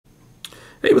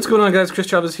Hey, what's going on, guys? Chris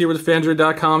Chavez here with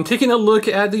Phandroid.com, taking a look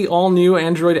at the all-new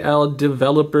Android L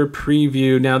developer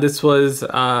preview. Now, this was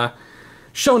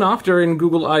shown off during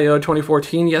Google I/O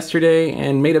 2014 yesterday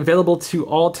and made available to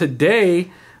all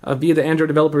today via the Android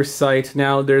developer site.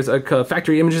 Now, there's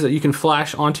factory images that you can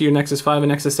flash onto your Nexus 5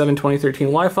 and Nexus 7 2013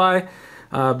 Wi-Fi.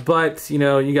 But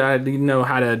you gotta know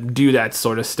how to do that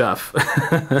sort of stuff.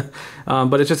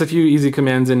 But it's just a few easy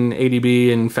commands in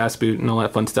ADB and fastboot and all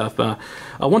that fun stuff.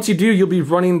 Once you do, you'll be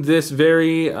running this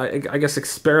very, I guess,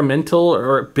 experimental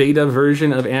or beta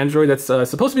version of Android that's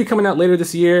supposed to be coming out later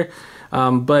this year,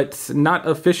 but not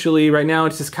officially right now.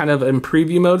 It's just kind of in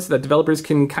preview mode so that developers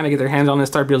can kind of get their hands on it and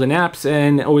start building apps,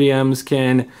 and OEMs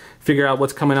can figure out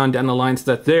what's coming on down the line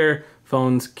so that their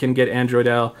phones can get Android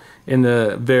L in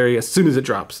the as soon as it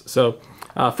drops. So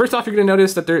first off, you're going to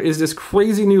notice that there is this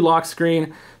crazy new lock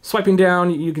screen. Swiping down,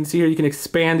 you can see here you can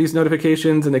expand these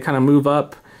notifications and they kind of move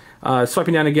up.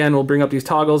 Swiping down again will bring up these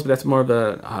toggles, but that's more of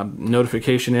a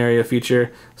notification area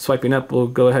feature. Swiping up will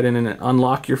go ahead and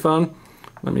unlock your phone.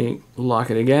 Let me lock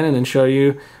it again and then show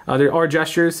you. There are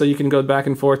gestures, so you can go back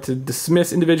and forth to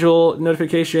dismiss individual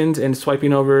notifications, and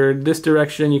swiping over this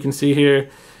direction, you can see here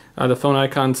the phone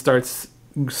icon starts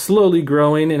slowly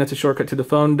growing, and it's a shortcut to the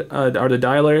phone or the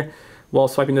dialer. While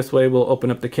swiping this way will open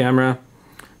up the camera.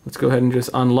 Let's go ahead and just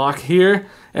unlock here.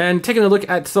 And taking a look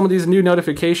at some of these new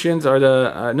notifications, or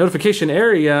the notification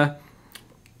area.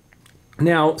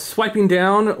 Now, swiping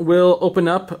down will open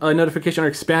up a notification or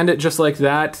expand it just like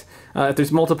that. If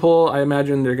there's multiple, I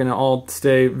imagine they're going to all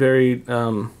stay very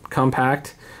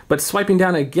compact. But swiping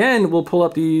down again will pull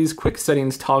up these quick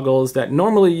settings toggles that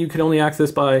normally you could only access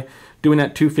by doing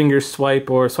that two-finger swipe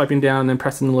or swiping down and then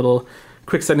pressing the little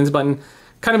quick settings button.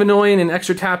 Kind of annoying and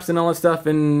extra taps and all that stuff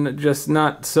and just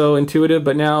not so intuitive,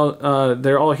 but now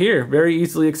they're all here. Very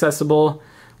easily accessible.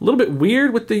 A little bit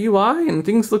weird with the UI, and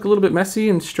things look a little bit messy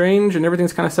and strange, and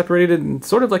everything's kind of separated and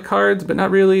sort of like cards, but not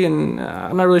really, and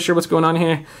I'm not really sure what's going on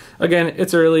here. Again,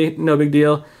 it's early, no big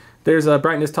deal. There's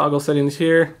brightness toggle settings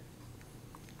here.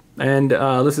 And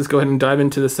let's just go ahead and dive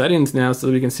into the settings now so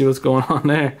that we can see what's going on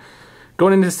there.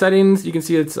 Going into settings, you can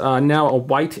see it's now a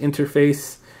white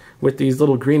interface with these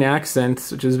little green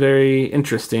accents, which is very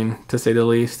interesting, to say the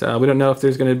least. We don't know if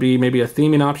there's going to be maybe a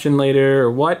theming option later or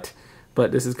what,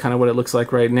 but this is kind of what it looks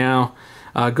like right now.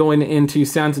 Going into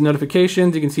sounds and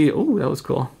notifications, you can see, oh, that was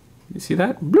cool. You see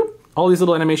that? Bloop. All these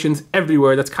little animations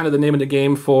everywhere. That's kind of the name of the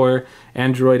game for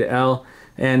Android L.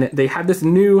 And they have this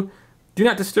new Do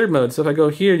Not Disturb mode. So if I go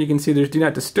here, you can see there's Do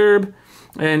Not Disturb.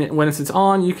 And when it's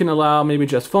on, you can allow maybe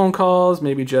just phone calls,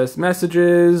 maybe just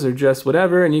messages, or just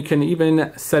whatever. And you can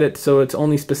even set it so it's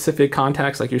only specific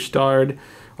contacts like your starred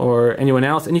or anyone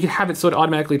else. And you can have it so it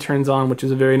automatically turns on, which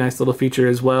is a very nice little feature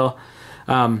as well.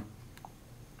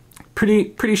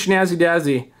 Pretty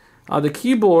snazzy-dazzy. The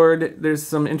keyboard, there's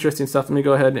some interesting stuff. Let me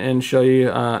go ahead and show you.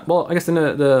 Well, I guess in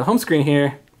the home screen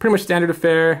here, pretty much standard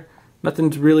affair.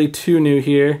 Nothing's really too new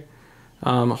here.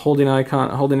 Holding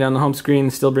down the home screen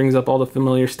still brings up all the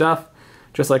familiar stuff,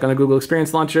 just like on the Google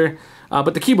Experience Launcher.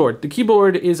 But the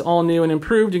keyboard is all new and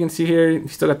improved. You can see here, you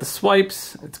still got the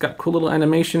swipes. It's got cool little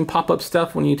animation pop-up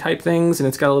stuff when you type things, and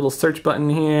it's got a little search button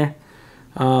here.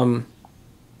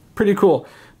 Pretty cool.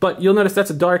 But you'll notice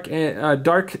that's a dark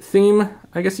theme,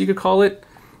 I guess you could call it.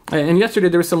 And yesterday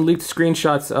there were some leaked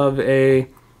screenshots of a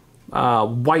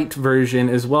white version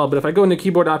as well. But if I go into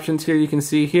keyboard options here, you can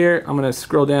see here, I'm going to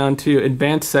scroll down to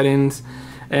advanced settings,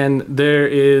 and there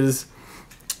is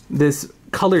this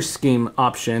color scheme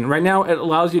option. Right now it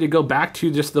allows you to go back to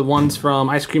just the ones from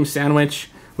Ice Cream Sandwich,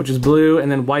 which is blue,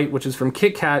 and then white, which is from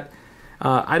Kit Kat.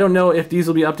 I don't know if these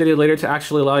will be updated later to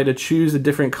actually allow you to choose the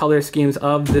different color schemes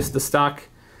of the stock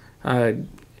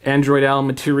Android L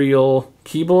material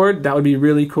keyboard. That would be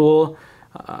really cool.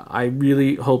 I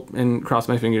really hope and cross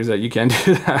my fingers that you can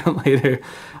do that later.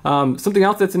 Something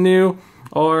else that's new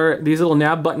are these little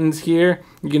nav buttons here.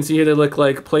 You can see here they look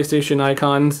like PlayStation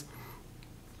icons,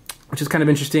 which is kind of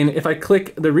interesting. If I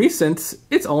click the recents,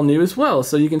 it's all new as well.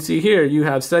 So you can see here you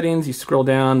have settings, you scroll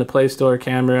down, the Play Store,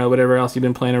 camera, whatever else you've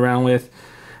been playing around with.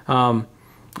 And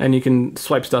you can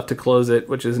swipe stuff to close it,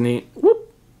 which is neat.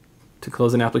 Whoop, to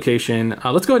close an application.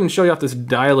 Let's go ahead and show you off this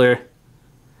dialer.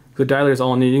 The dialer is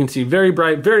all new. You can see very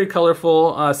bright, very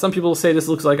colorful. Some people say this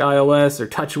looks like iOS or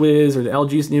TouchWiz or the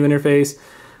LG's new interface.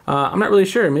 I'm not really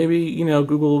sure. Maybe,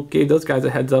 Google gave those guys a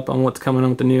heads up on what's coming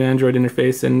on with the new Android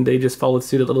interface, and they just followed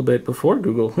suit a little bit before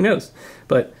Google. Who knows?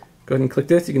 But go ahead and click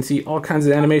this. You can see all kinds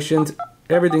of animations.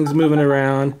 Everything's moving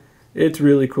around. It's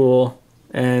really cool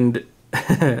and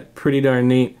pretty darn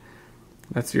neat.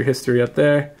 That's your history up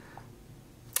there.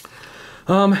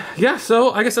 Yeah,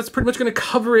 so I guess that's pretty much going to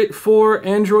cover it for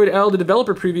Android L, the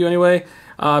developer preview anyway.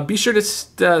 Be sure to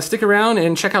stick around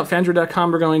and check out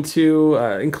Phandroid.com. We're going to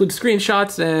include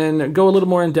screenshots and go a little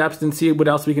more in depth and see what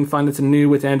else we can find that's new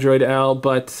with Android L.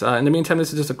 But in the meantime,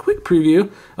 this is just a quick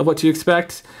preview of what to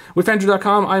expect. With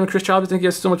Phandroid.com, I'm Chris Chavez. Thank you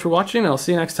guys so much for watching. I'll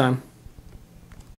see you next time.